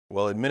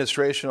Well,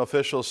 administration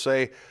officials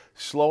say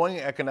slowing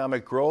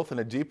economic growth and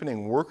a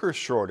deepening worker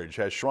shortage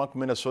has shrunk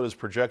Minnesota's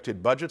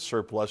projected budget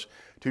surplus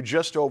to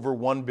just over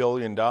 $1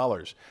 billion.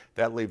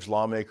 That leaves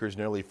lawmakers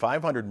nearly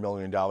 $500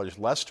 million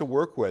less to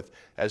work with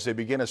as they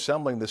begin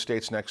assembling the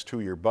state's next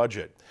two-year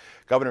budget.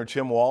 Governor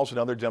Tim Walz and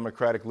other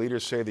Democratic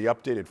leaders say the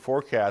updated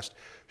forecast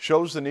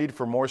shows the need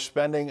for more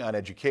spending on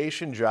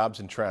education,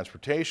 jobs, and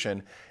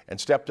transportation, and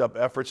stepped up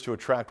efforts to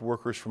attract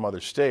workers from other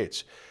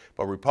states.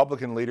 But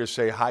Republican leaders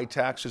say high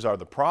taxes are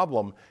the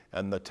problem,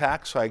 and the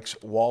tax hikes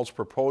Walz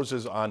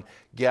proposes on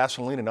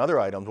gasoline and other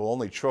items will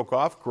only choke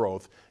off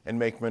growth and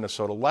make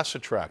Minnesota less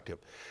attractive.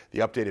 The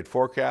updated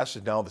forecast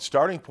is now the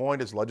starting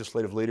point as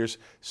legislative leaders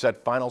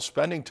set final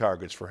spending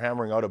targets for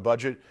hammering out a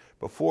budget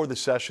before the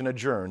session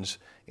adjourns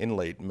in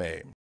late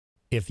May.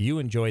 If you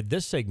enjoyed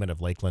this segment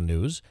of Lakeland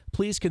News,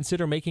 please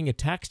consider making a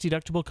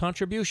tax-deductible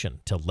contribution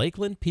to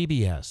Lakeland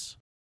PBS.